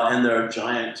 and they're a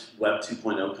giant Web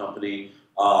 2.0 company,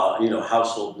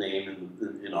 household name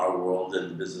in our world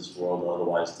and the business world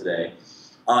otherwise today.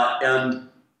 And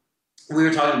we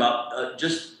were talking about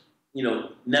just,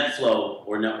 net flow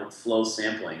or network flow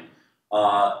sampling.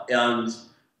 And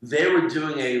they were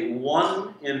doing a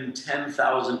 1 in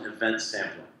 10,000 event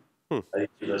sampling at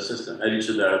each of their system, at each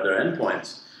of their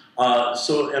endpoints.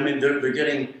 So, I mean, they're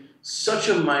getting such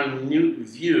a minute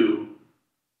view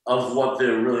of what's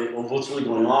really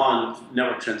going on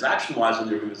network transaction-wise in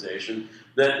the organization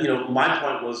that, my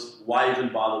point was, why even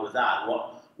bother with that?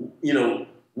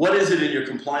 What is it in your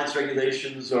compliance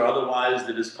regulations or otherwise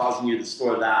that is causing you to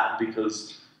store that?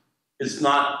 Because it's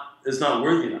not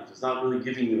worthy enough. It's not really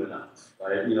giving you enough,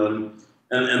 right?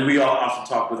 And we all often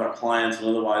talk with our clients and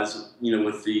otherwise,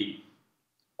 with the,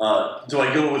 do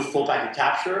I go with full packet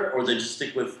capture or they just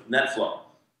stick with NetFlow,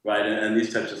 right? And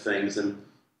these types of things. And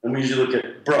we usually look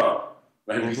at BRO,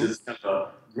 right? Because it's kind of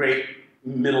a great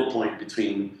middle point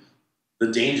between the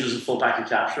dangers of full packet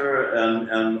capture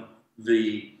and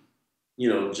the,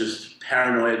 just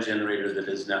paranoia generator that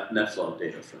is NetFlow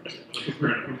data, for example.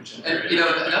 And,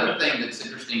 another thing that's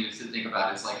interesting to think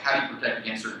about is, like, how do you protect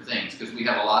against certain things? Because we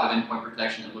have a lot of endpoint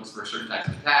protection that looks for certain types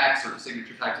of attacks, certain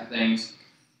signature types of things.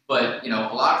 But, a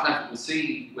lot of times what we'll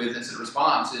see with incident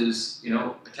response is,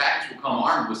 attackers will come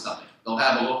armed with something. They'll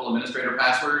have a local administrator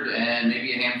password and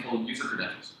maybe a handful of user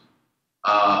credentials,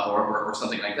 or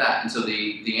something like that. And so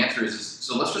the answer is,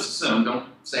 so let's just assume, don't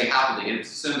say how did they get it,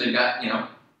 assume they've got,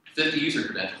 50 user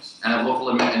credentials and a local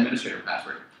administrator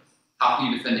password. How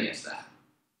can you defend against that?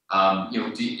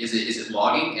 Is it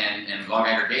logging and log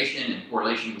aggregation and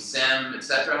correlation with SIM,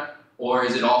 etc., or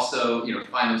is it also to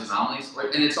find those anomalies?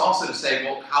 And it's also to say,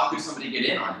 well, how could somebody get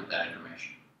in armed with that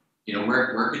information?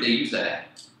 Where could they use that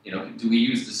at? Do we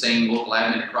use the same local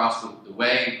admin across the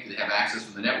way? Do they have access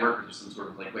from the network, or is there some sort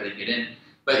of way they get in?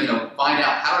 But find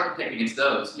out how to protect against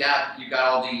those. Yeah, you've got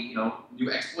all the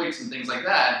new exploits and things like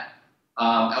that.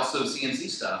 Also CNC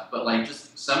stuff, but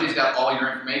just somebody's got all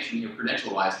your information,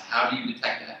 credential-wise. How do you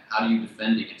detect that? How do you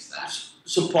defend against that?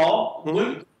 So, Paul,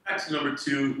 going back to number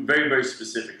 2, very, very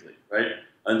specifically, right?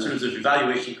 In terms of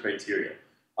evaluation criteria,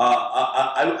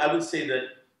 I would say that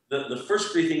the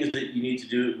first 3 things that you need to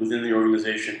do within the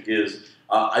organization is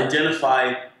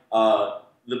identify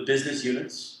the business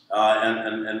units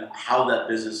and how that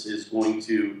business is going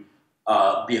to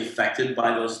be affected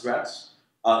by those threats.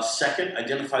 Second,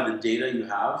 identify the data you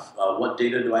have. What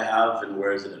data do I have and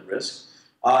where is it at risk?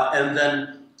 And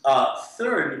then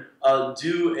third,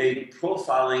 do a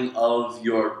profiling of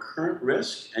your current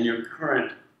risk and your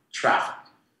current traffic.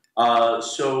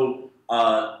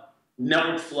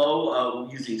 Network flow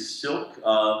using Silk,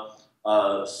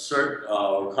 CERT,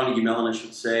 or Carnegie Mellon, I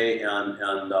should say, and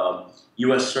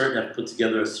US CERT have put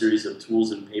together a series of tools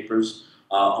and papers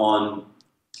on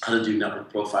how to do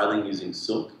network profiling using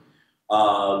Silk.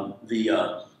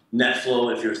 The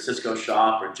NetFlow, if you're a Cisco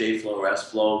shop, or JFlow or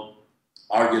SFlow,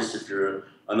 Argus, if you're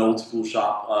an old school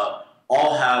shop,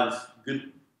 all have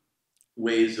good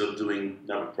ways of doing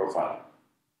network profiling.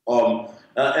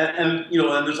 And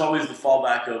there's always the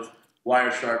fallback of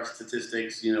Wireshark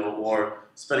statistics, or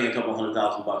spending a couple $100,000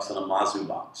 on a Mazu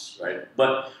box, right?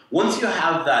 But once you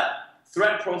have that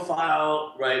threat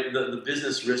profile, right, the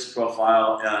business risk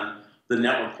profile and the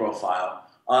network profile,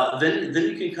 then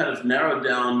you can kind of narrow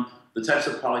down the types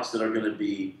of products that are going to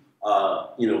be,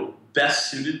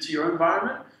 best suited to your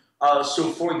environment.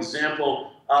 So, for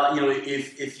example,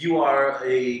 if you are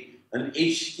an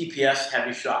HTTPS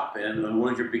heavy shop, and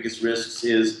one of your biggest risks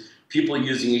is people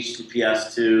using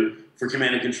HTTPS for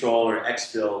command and control or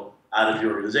exfil out of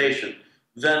your organization,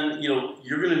 then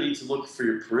you're going to need to look for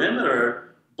your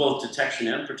perimeter, both detection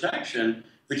and protection,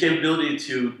 the capability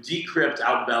to decrypt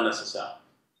outbound SSL.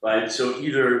 Right, so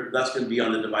either that's going to be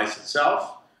on the device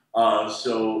itself, or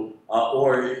so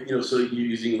you're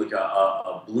using like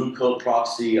a blue coat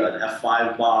proxy, an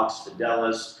F5 box,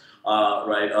 Fidelis,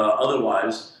 right?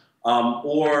 Otherwise,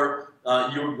 or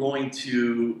you're going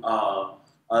to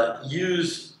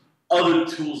use other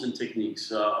tools and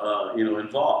techniques,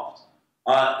 involved.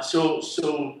 So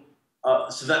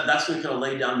that's going to kind of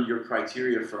lay down your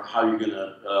criteria for how you're going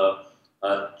to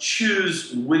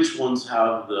choose which ones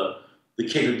have the the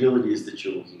capabilities that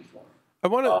you're looking for. I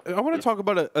want to talk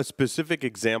about a specific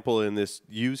example in this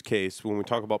use case when we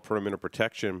talk about perimeter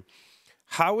protection.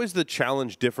 How is the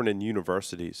challenge different in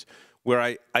universities? Where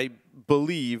I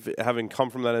believe, having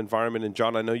come from that environment, and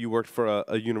John, I know you worked for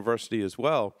a university as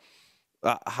well,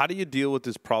 how do you deal with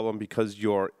this problem because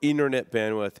your internet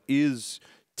bandwidth is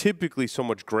typically so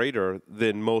much greater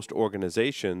than most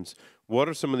organizations? What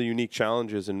are some of the unique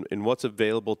challenges and what's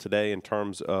available today in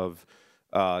terms of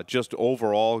just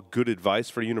overall good advice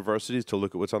for universities to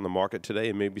look at what's on the market today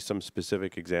and maybe some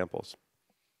specific examples?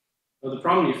 Well, the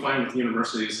problem you find with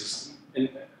universities is,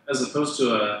 as opposed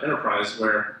to an enterprise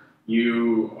where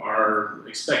you are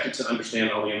expected to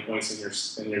understand all the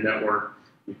endpoints in your network,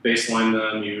 you baseline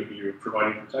them, you're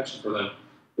providing protection for them.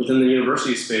 Within the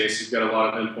university space, you've got a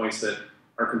lot of endpoints that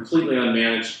are completely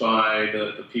unmanaged by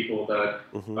the people that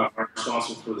are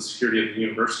responsible for the security of the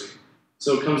university.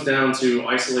 So it comes down to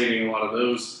isolating a lot of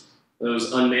those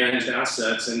unmanaged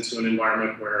assets into an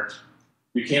environment where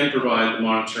you can provide the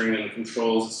monitoring and the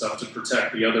controls and stuff to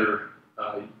protect the other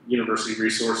university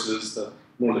resources,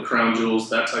 more the crown jewels,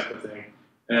 that type of thing.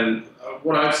 And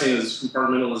what I've seen is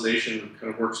compartmentalization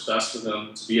kind of works best for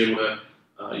them to be able to,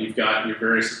 you've got your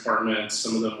various departments,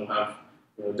 some of them will have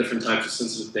different types of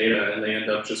sensitive data, and they end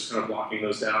up just kind of locking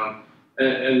those down.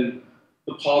 And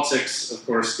the politics, of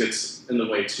course, gets in the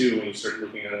way too when you start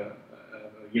looking at a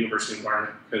university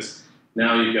environment, because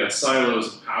now you've got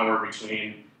silos of power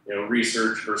between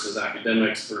research versus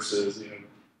academics versus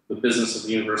the business of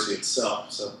the university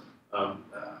itself. So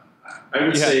I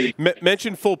would say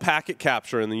mention full packet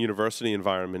capture in the university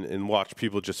environment and watch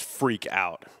people just freak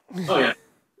out. Oh yeah,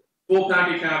 full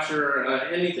packet capture,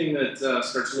 anything that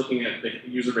starts looking at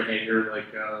user behavior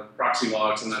like proxy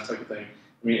logs and that type of thing.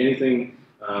 I mean, anything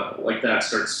like that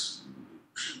starts.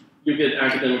 You get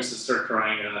academics that start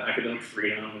crying academic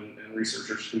freedom, and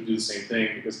researchers who do the same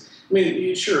thing, because I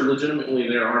mean, sure, legitimately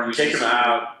there are. Take them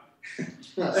out.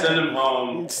 Send them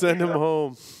home. Send them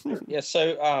home. Yeah.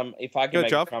 So, if I can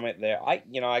make a comment there,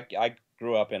 I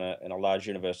grew up in a large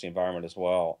university environment as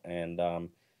well, and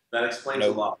that explains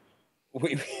a lot.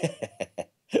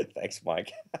 Thanks,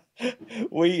 Mike.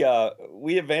 We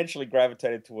eventually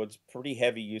gravitated towards pretty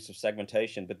heavy use of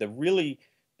segmentation, but the really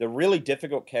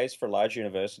difficult case for large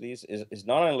universities is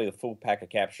not only the full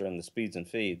packet capture and the speeds and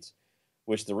feeds,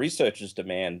 which the researchers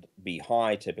demand be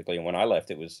high typically. And when I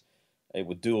left, it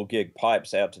would dual gig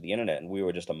pipes out to the internet, and we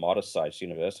were just a modest sized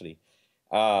university.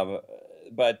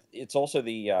 But it's also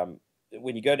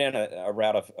when you go down a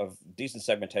route of decent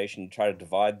segmentation, try to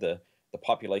divide the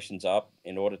populations up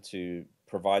in order to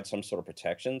provide some sort of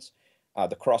protections.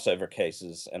 The crossover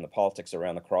cases and the politics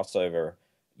around the crossover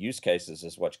use cases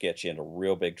is what gets you into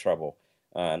real big trouble.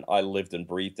 And I lived and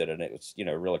breathed it, and it was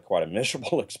really quite a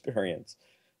miserable experience.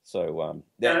 So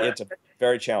it's a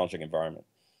very challenging environment.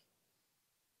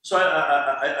 So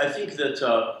I think that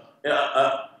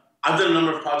I've done a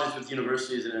number of projects with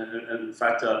universities, and in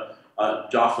fact,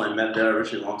 Jocelyn met there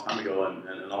originally a long time ago,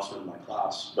 and also in my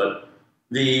class. But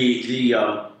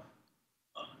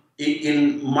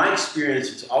in my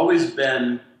experience, it's always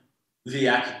been the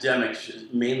academics,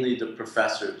 mainly the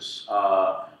professors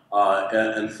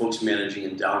and folks managing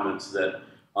endowments, that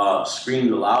scream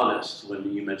the loudest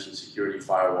when you mention security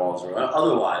firewalls or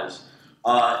otherwise.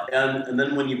 And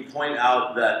then when you point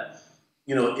out that,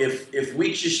 if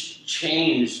we just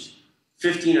changed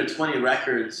 15 or 20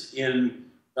 records in,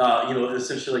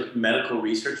 essentially like medical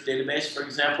research database, for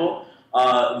example,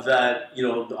 that,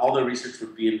 all their research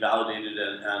would be invalidated,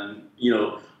 and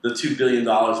the $2 billion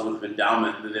worth of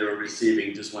endowment that they were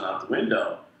receiving just went out the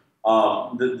window.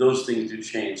 Those things do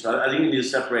change. So I think we need to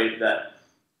separate that,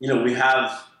 we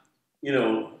have,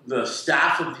 the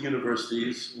staff of the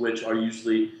universities, which are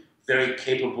usually very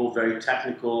capable, very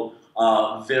technical,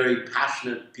 very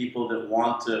passionate people that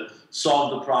want to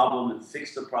solve the problem and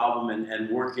fix the problem and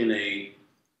work in a,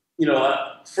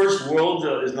 first world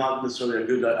is not necessarily a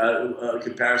good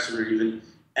comparison, or even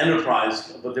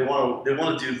enterprise, but they want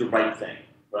to do the right thing,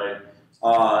 right?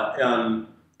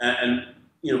 And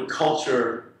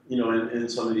culture, in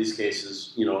some of these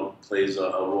cases, plays a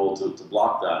role to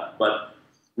block that. But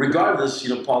regardless,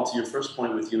 Paul, to your first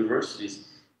point with universities,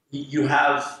 you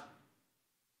have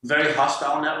very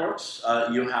hostile networks.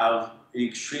 You have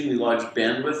extremely large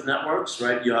bandwidth networks,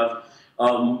 right? You have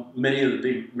many of the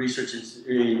big research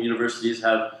universities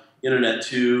have Internet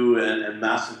 2 and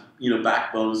massive,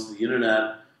 backbones to the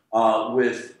internet,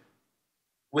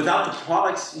 without the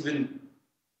products even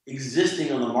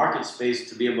existing on the market space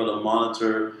to be able to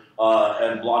monitor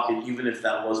and block it, even if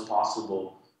that was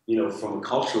possible, from a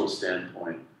cultural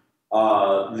standpoint.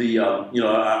 I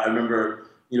remember,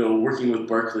 working with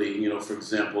Berkeley, for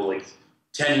example, like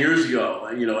 10 years ago,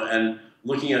 and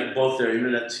looking at both their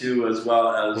Internet 2 as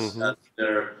well as, as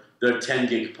their 10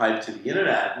 gig pipe to the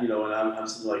Internet, and I'm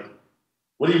sort of like,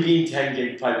 what do you mean 10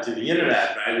 gig pipe to the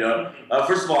Internet, right?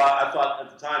 First of all, I thought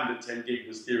at the time that 10 gig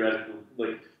was theoretical,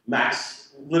 like max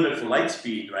limit for light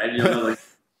speed, right?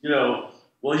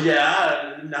 Well,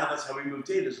 yeah, now that's how we move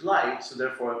data is light, so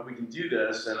therefore we can do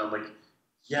this. And I'm like,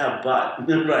 yeah, but,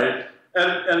 right?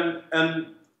 And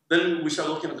then we start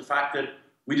looking at the fact that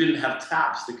we didn't have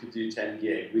taps that could do 10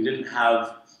 gig. We didn't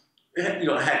have,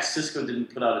 heck, Cisco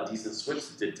didn't put out a decent switch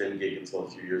that did 10 gig until a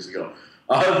few years ago.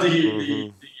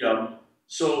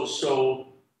 So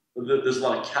there's a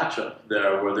lot of catch up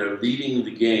there where they're leading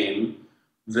the game.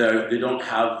 They don't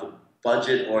have the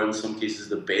budget or in some cases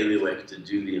the bailiwick to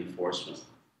do the enforcement.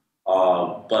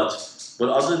 But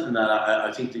other than that,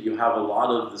 I think that you have a lot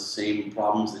of the same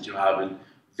problems that you have in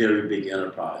very big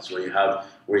enterprise, where you have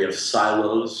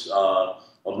silos of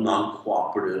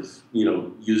non-cooperative,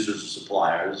 users or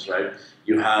suppliers, right?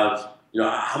 You have,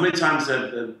 how many times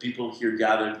have people here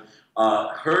gathered,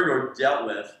 heard or dealt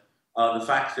with the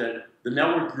fact that the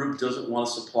network group doesn't want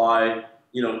to supply,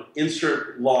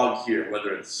 insert log here,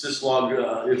 whether it's syslog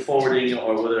forwarding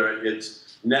or whether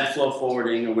it's NetFlow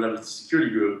forwarding or whatever, the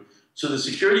security group. So the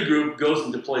security group goes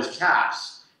and deploys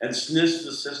caps and sniffs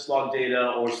the syslog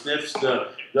data or sniffs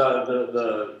the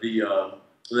NetFlow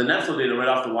data right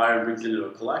off the wire and brings it into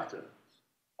a collector.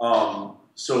 I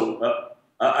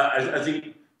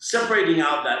think separating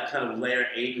out that kind of layer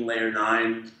 8 and layer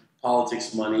 9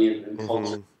 politics, money, and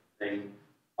culture thing,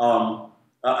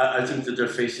 I think that they're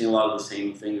facing a lot of the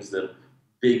same things that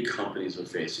big companies are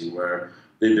facing, where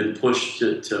they've been pushed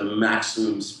to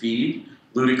maximum speed,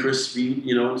 ludicrous speed,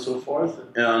 and so forth.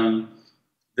 And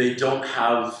they don't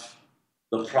have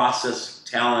the process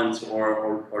talent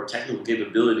or technical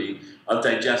capability of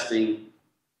digesting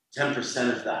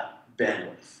 10% of that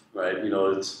bandwidth, right? I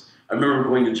remember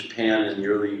going to Japan in the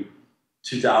early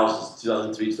 2000s,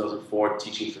 2003, 2004,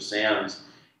 teaching for SANS.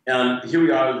 And here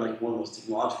we are, like one of the most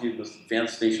technologically most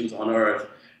advanced nations on Earth,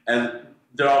 and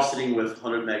they're all sitting with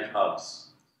 100 meg hubs.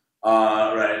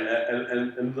 Right,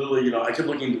 and literally, I kept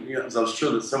looking, because I was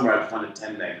sure that somewhere I'd find a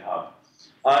 10 meg hub.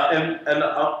 And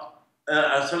I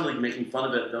started like making fun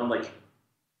of it, and I'm like,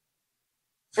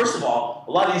 first of all,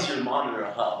 a lot easier to monitor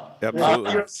a hub.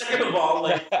 Absolutely. Second of all,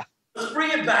 like, let's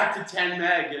bring it back to 10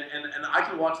 meg, and I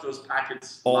can watch those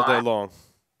packets all live, day long.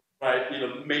 Right,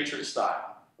 Matrix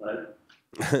style, right?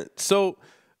 So,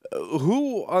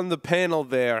 who on the panel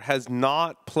there has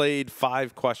not played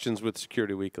 5 questions with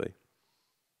Security Weekly?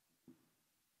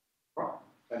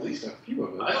 At least a few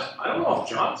of us. I don't know if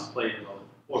John's played in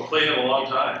a long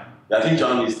time. I think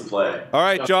John needs to play. All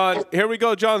right, John. Here we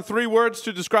go, John. 3 words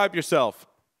to describe yourself.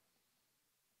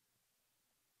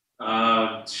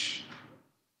 I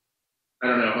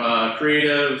don't know.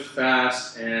 Creative,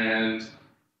 fast, and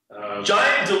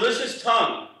giant, delicious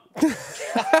tongue.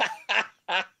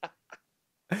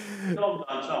 No,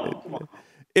 John, come on.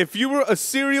 If you were a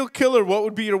serial killer, what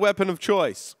would be your weapon of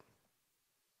choice?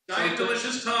 Giant,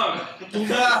 delicious tongue.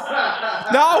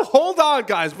 No, hold on,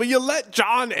 guys. Will you let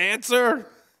John answer?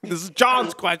 This is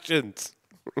John's questions.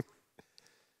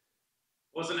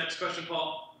 What's the next question,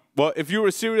 Paul? Well, if you were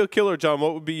a serial killer, John,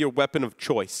 what would be your weapon of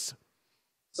choice?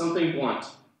 something blunt.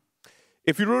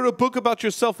 If you wrote a book about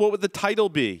yourself, what would the title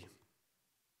be?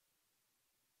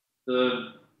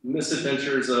 The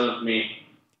Misadventures of Me.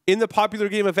 In the popular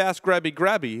game of Ask Grabby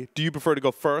Grabby, do you prefer to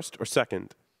go first or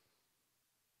second?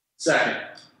 Second.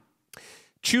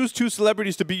 Choose 2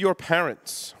 celebrities to be your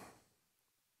parents.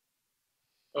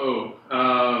 Oh,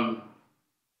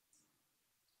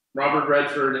 Robert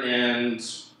Redford and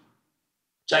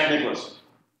Jack Nicklaus.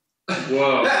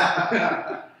 Whoa.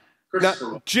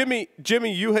 Now, Jimmy,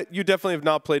 you definitely have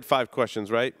not played 5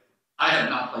 questions, right? I have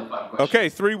not played 5 questions. Okay,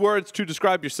 3 words to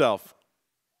describe yourself.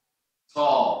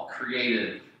 Tall,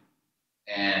 creative,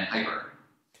 and hyper.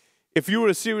 If you were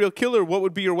a serial killer, what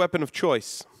would be your weapon of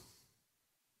choice?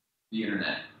 The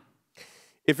internet.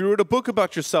 If you wrote a book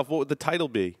about yourself, what would the title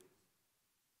be?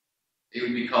 It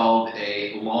would be called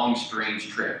A Long Strange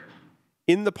Trip.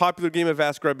 In the popular game of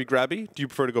Ask Grabby Grabby, do you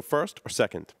prefer to go first or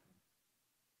second?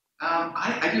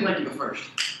 I do like to go first.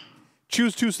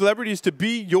 Choose 2 celebrities to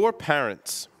be your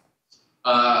parents.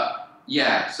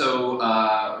 Yeah, so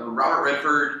Robert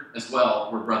Redford as well,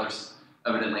 we're brothers,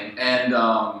 evidently. And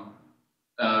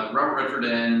Robert Redford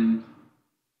and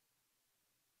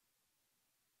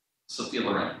Sophia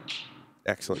Loren.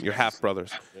 Excellent. You're half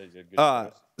brothers.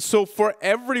 So for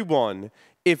everyone,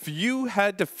 if you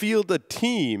had to field a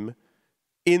team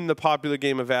in the popular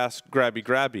game of Ask Grabby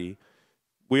Grabby,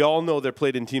 We all know they're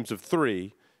played in teams of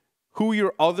 3. Who are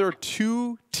your other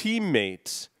 2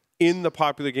 teammates in the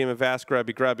popular game of Ask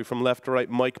Grabby Grabby? From left to right,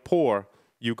 Mike Poor,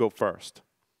 you go first.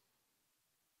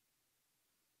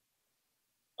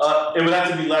 It would have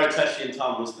to be Larry Pesci and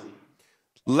Tom Liston.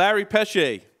 Larry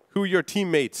Pesci, who are your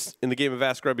teammates in the game of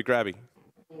Ask Grabby Grabby?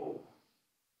 Oh,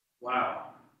 wow.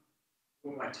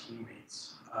 Who are my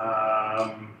teammates?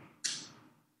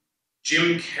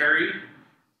 Jim Carrey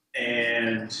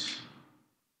and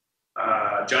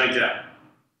Johnny Depp.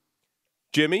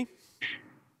 Jimmy?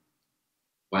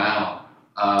 Wow.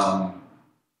 Oh,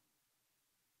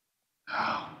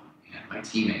 man, my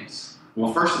teammates.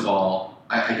 Well, first of all,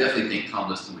 I definitely think Tom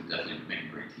Liston would definitely make a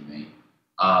great teammate.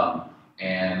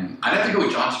 And I'd have to go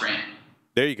with John Strand.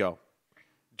 There you go.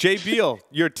 Jay Beal,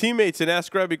 your teammates in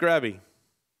Ask Grabby Grabby.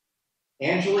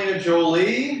 Angelina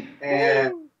Jolie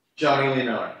and Johnny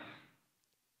Leonard.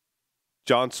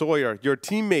 John Sawyer, your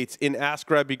teammates in Ask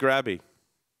Grabby Grabby.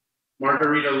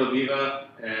 Margarita Laviva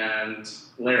and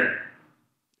Larry.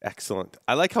 Excellent.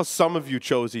 I like how some of you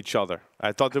chose each other.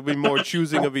 I thought there'd be more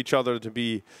choosing of each other to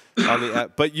be on the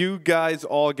app. But you guys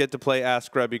all get to play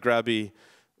Ask Grabby Grabby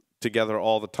together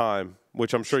all the time,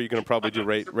 which I'm sure you're going to probably do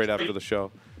right after the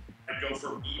show. I'd go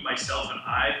for me, myself, and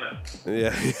I, but... Yeah.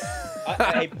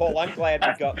 Hey, Paul, I'm glad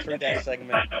we got through that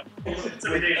segment with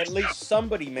at least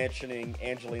somebody mentioning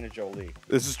Angelina Jolie.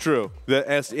 This is true.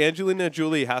 Angelina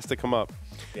Jolie has to come up.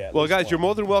 Yeah, well, guys, you're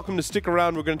more than welcome to stick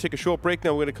around. We're going to take a short break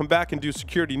now. We're going to come back and do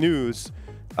security news.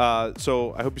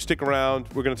 So I hope you stick around.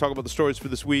 We're going to talk about the stories for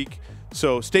this week.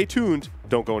 So stay tuned.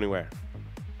 Don't go anywhere.